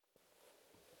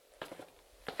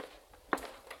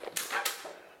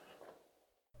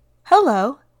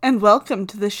Hello, and welcome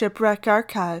to the Shipwreck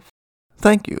Archive.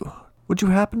 Thank you. Would you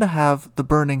happen to have the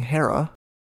Burning Hera?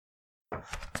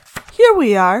 Here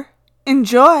we are.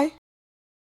 Enjoy!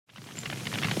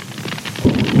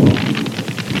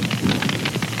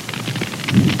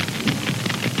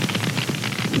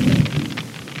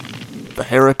 The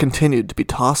Hera continued to be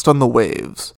tossed on the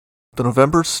waves, the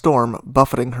November storm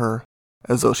buffeting her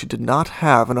as though she did not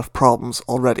have enough problems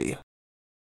already.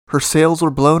 Her sails were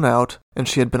blown out, and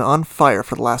she had been on fire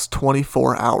for the last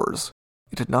 24 hours.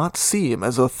 It did not seem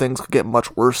as though things could get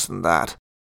much worse than that.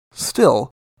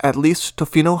 Still, at least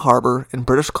Tofino Harbor in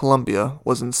British Columbia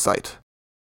was in sight.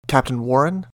 Captain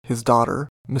Warren, his daughter,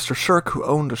 Mr. Shirk, who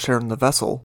owned a share in the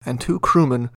vessel, and 2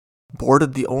 crewmen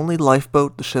boarded the only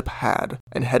lifeboat the ship had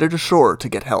and headed ashore to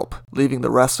get help, leaving the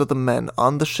rest of the men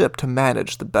on the ship to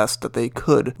manage the best that they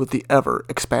could with the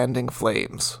ever-expanding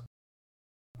flames.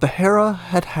 The Hera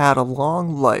had had a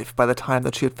long life by the time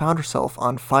that she had found herself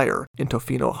on fire in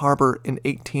Tofino Harbor in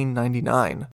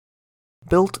 1899.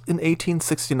 Built in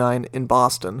 1869 in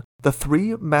Boston, the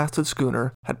 3-masted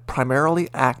schooner had primarily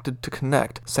acted to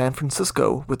connect San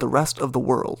Francisco with the rest of the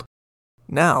world.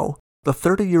 Now, the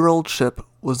 30-year-old ship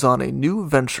was on a new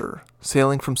venture,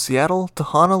 sailing from Seattle to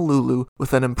Honolulu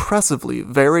with an impressively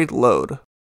varied load.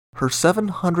 Her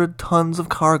 700 tons of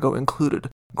cargo included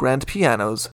grand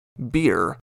pianos,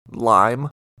 beer, lime,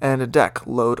 and a deck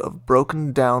load of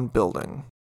broken-down building.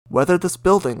 Whether this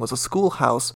building was a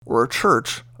schoolhouse or a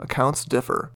church, accounts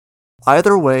differ.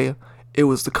 Either way, it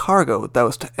was the cargo that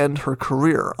was to end her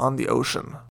career on the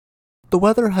ocean. The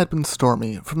weather had been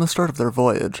stormy from the start of their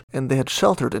voyage, and they had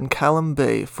sheltered in Callum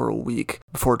Bay for a week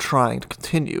before trying to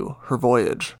continue her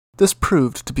voyage. This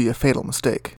proved to be a fatal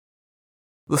mistake.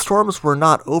 The storms were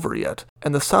not over yet,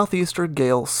 and the southeaster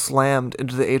gale slammed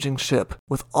into the aging ship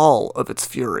with all of its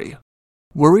fury.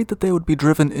 Worried that they would be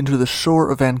driven into the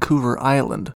shore of Vancouver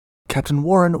Island, Captain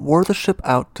Warren wore the ship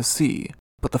out to sea,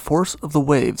 but the force of the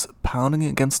waves pounding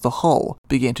against the hull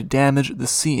began to damage the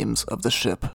seams of the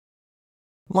ship.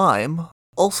 Lime,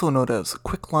 also known as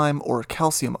quicklime or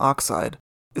calcium oxide,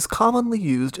 is commonly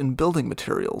used in building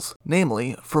materials,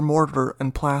 namely for mortar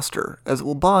and plaster, as it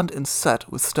will bond and set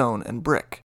with stone and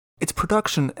brick. Its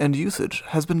production and usage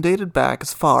has been dated back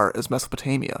as far as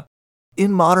Mesopotamia.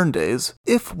 In modern days,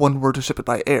 if one were to ship it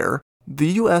by air, the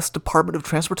U.S. Department of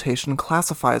Transportation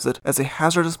classifies it as a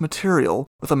hazardous material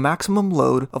with a maximum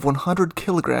load of 100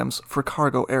 kilograms for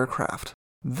cargo aircraft.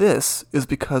 This is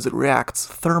because it reacts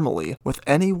thermally with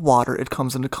any water it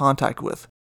comes into contact with,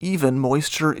 even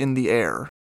moisture in the air.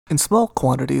 In small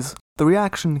quantities, the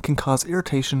reaction can cause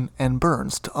irritation and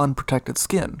burns to unprotected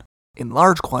skin. In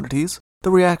large quantities,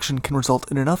 the reaction can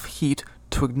result in enough heat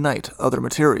to ignite other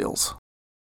materials.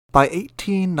 By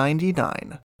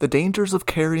 1899, the dangers of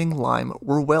carrying lime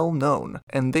were well known,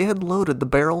 and they had loaded the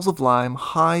barrels of lime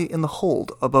high in the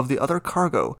hold above the other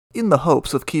cargo in the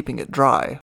hopes of keeping it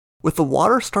dry. With the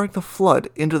water starting to flood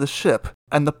into the ship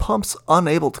and the pumps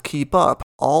unable to keep up,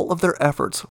 all of their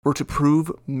efforts were to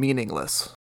prove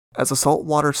meaningless. As the salt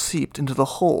water seeped into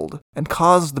the hold and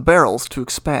caused the barrels to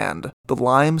expand, the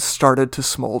lime started to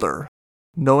smolder.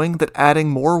 Knowing that adding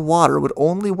more water would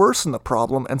only worsen the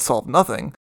problem and solve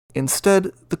nothing,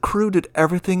 instead, the crew did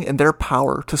everything in their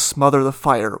power to smother the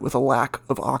fire with a lack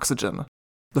of oxygen.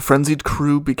 The frenzied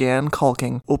crew began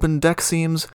caulking open deck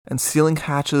seams and sealing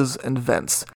hatches and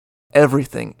vents,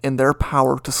 everything in their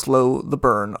power to slow the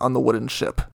burn on the wooden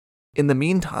ship. In the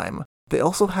meantime, they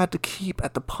also had to keep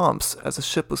at the pumps as the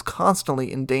ship was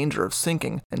constantly in danger of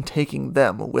sinking and taking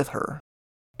them with her.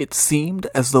 It seemed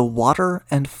as though water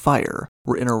and fire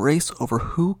were in a race over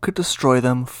who could destroy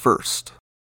them first.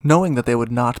 Knowing that they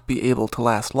would not be able to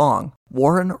last long,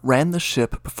 Warren ran the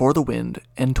ship before the wind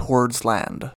and towards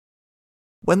land.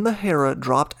 When the Hera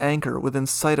dropped anchor within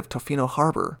sight of Tofino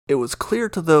Harbor, it was clear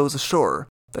to those ashore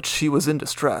that she was in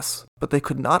distress, but they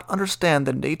could not understand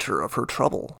the nature of her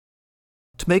trouble.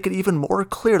 To make it even more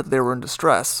clear that they were in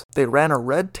distress, they ran a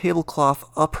red tablecloth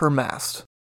up her mast.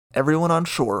 Everyone on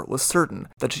shore was certain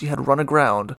that she had run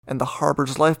aground, and the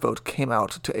harbor's lifeboat came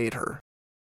out to aid her.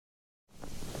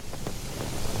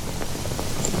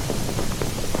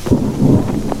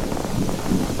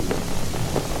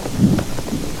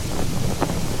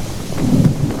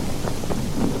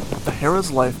 The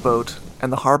Hera's lifeboat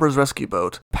and the harbor's rescue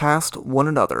boat passed one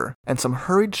another, and some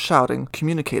hurried shouting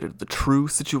communicated the true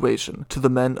situation to the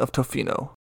men of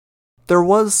Tofino. There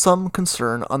was some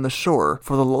concern on the shore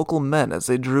for the local men as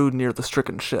they drew near the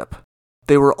stricken ship.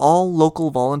 They were all local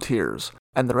volunteers,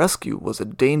 and the rescue was a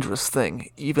dangerous thing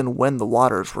even when the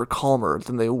waters were calmer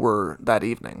than they were that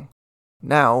evening.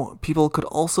 Now, people could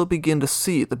also begin to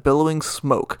see the billowing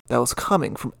smoke that was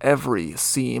coming from every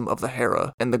seam of the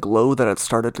Hera, and the glow that had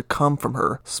started to come from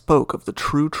her spoke of the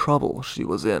true trouble she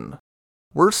was in.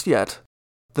 Worse yet,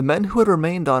 the men who had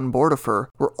remained on board of her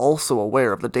were also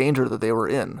aware of the danger that they were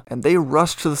in, and they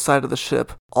rushed to the side of the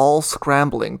ship, all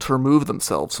scrambling to remove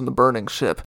themselves from the burning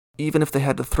ship, even if they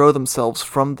had to throw themselves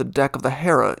from the deck of the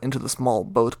Hera into the small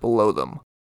boat below them.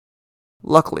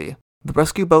 Luckily, the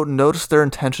rescue boat noticed their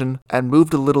intention and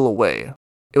moved a little away.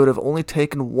 It would have only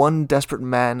taken one desperate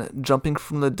man jumping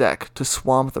from the deck to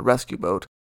swamp the rescue boat,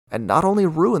 and not only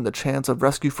ruin the chance of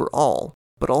rescue for all,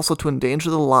 but also to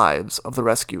endanger the lives of the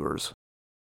rescuers.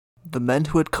 The men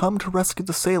who had come to rescue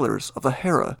the sailors of the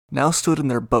Hera now stood in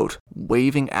their boat,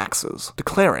 waving axes,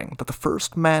 declaring that the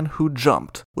first man who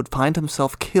jumped would find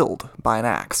himself killed by an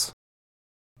axe.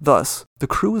 Thus, the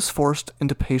crew was forced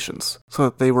into patience so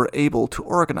that they were able to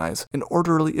organize an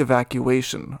orderly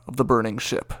evacuation of the burning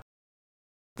ship.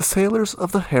 The sailors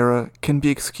of the Hera can be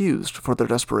excused for their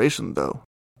desperation, though.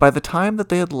 By the time that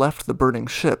they had left the burning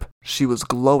ship, she was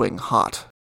glowing hot.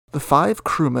 The 5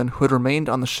 crewmen who had remained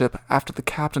on the ship after the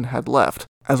captain had left,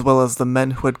 as well as the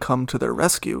men who had come to their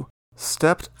rescue,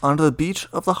 stepped onto the beach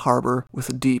of the harbor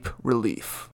with deep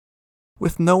relief.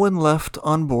 With no one left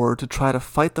on board to try to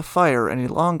fight the fire any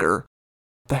longer,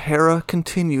 the Hera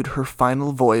continued her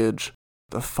final voyage,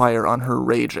 the fire on her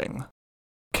raging.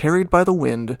 Carried by the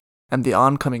wind and the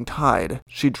oncoming tide,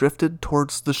 she drifted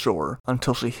towards the shore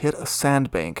until she hit a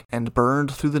sandbank and burned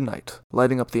through the night,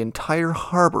 lighting up the entire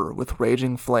harbor with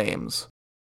raging flames.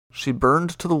 She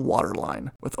burned to the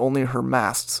waterline, with only her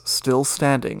masts still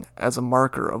standing as a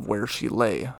marker of where she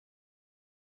lay.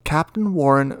 Captain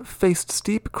Warren faced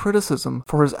steep criticism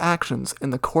for his actions in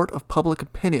the court of public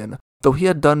opinion, though he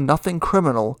had done nothing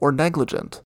criminal or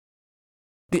negligent.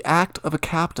 The act of a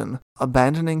captain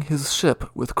abandoning his ship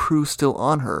with crew still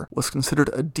on her was considered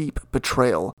a deep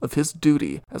betrayal of his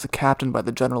duty as a captain by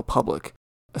the general public,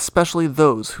 especially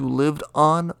those who lived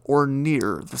on or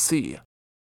near the sea.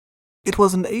 It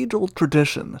was an age-old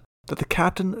tradition that the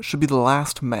captain should be the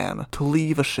last man to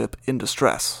leave a ship in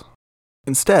distress.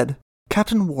 Instead,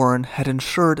 Captain Warren had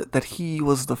ensured that he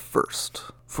was the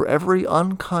first. For every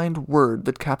unkind word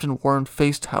that Captain Warren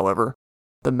faced, however,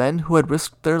 the men who had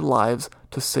risked their lives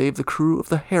to save the crew of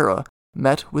the Hera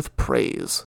met with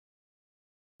praise.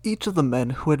 Each of the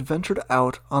men who had ventured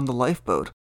out on the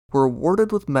lifeboat were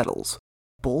awarded with medals,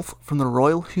 both from the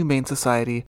Royal Humane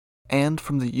Society and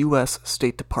from the U.S.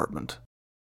 State Department.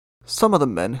 Some of the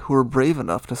men who were brave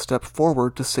enough to step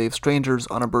forward to save strangers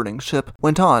on a burning ship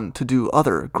went on to do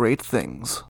other great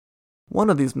things.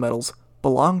 One of these medals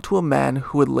belonged to a man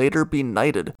who would later be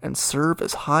knighted and serve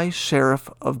as High Sheriff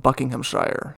of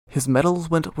Buckinghamshire. His medals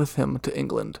went with him to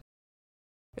England.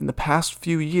 In the past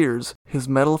few years, his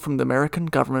medal from the American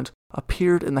government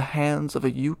appeared in the hands of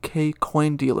a UK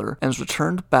coin dealer and was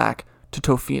returned back to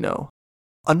Tofino.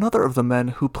 Another of the men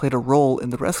who played a role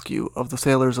in the rescue of the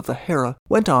sailors of the Hera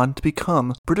went on to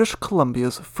become British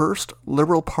Columbia's first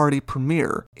Liberal Party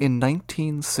premier in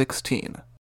 1916.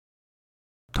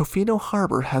 Tofino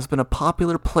Harbor has been a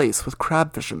popular place with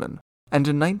crab fishermen, and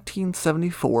in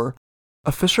 1974,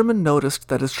 a fisherman noticed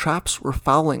that his traps were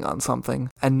fouling on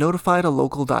something and notified a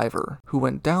local diver, who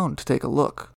went down to take a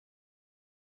look.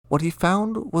 What he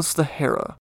found was the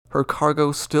Hera, her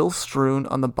cargo still strewn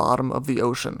on the bottom of the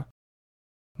ocean.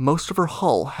 Most of her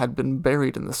hull had been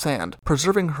buried in the sand,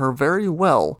 preserving her very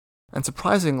well, and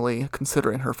surprisingly,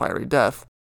 considering her fiery death,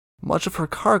 much of her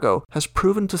cargo has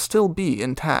proven to still be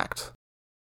intact.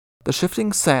 The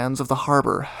shifting sands of the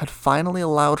harbor had finally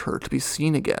allowed her to be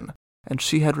seen again, and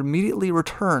she had immediately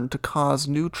returned to cause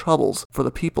new troubles for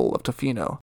the people of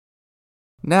Tofino.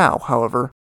 Now, however,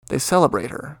 they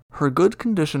celebrate her. Her good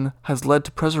condition has led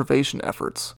to preservation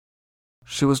efforts.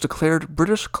 She was declared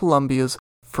British Columbia's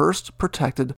first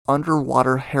protected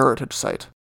underwater heritage site.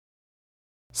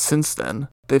 Since then,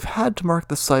 they've had to mark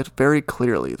the site very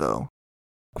clearly, though.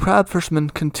 Crab fishermen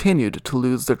continued to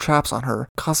lose their traps on her,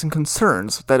 causing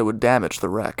concerns that it would damage the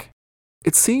wreck.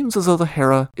 It seems as though the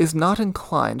Hera is not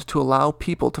inclined to allow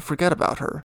people to forget about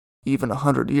her, even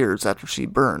 100 years after she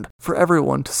burned, for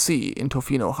everyone to see in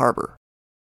Tofino Harbor.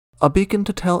 A beacon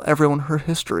to tell everyone her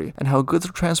history and how goods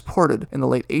were transported in the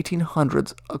late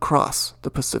 1800s across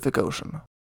the Pacific Ocean.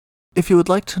 If you would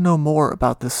like to know more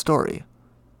about this story,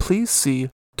 please see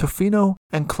Tofino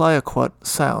and Clayoquot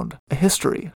Sound, A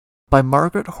History, by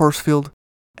Margaret Horsfield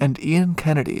and Ian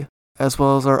Kennedy, as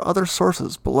well as our other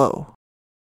sources below.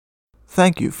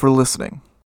 Thank you for listening.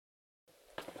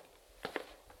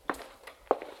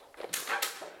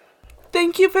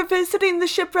 Thank you for visiting the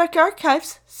Shipwreck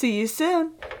Archives. See you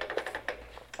soon.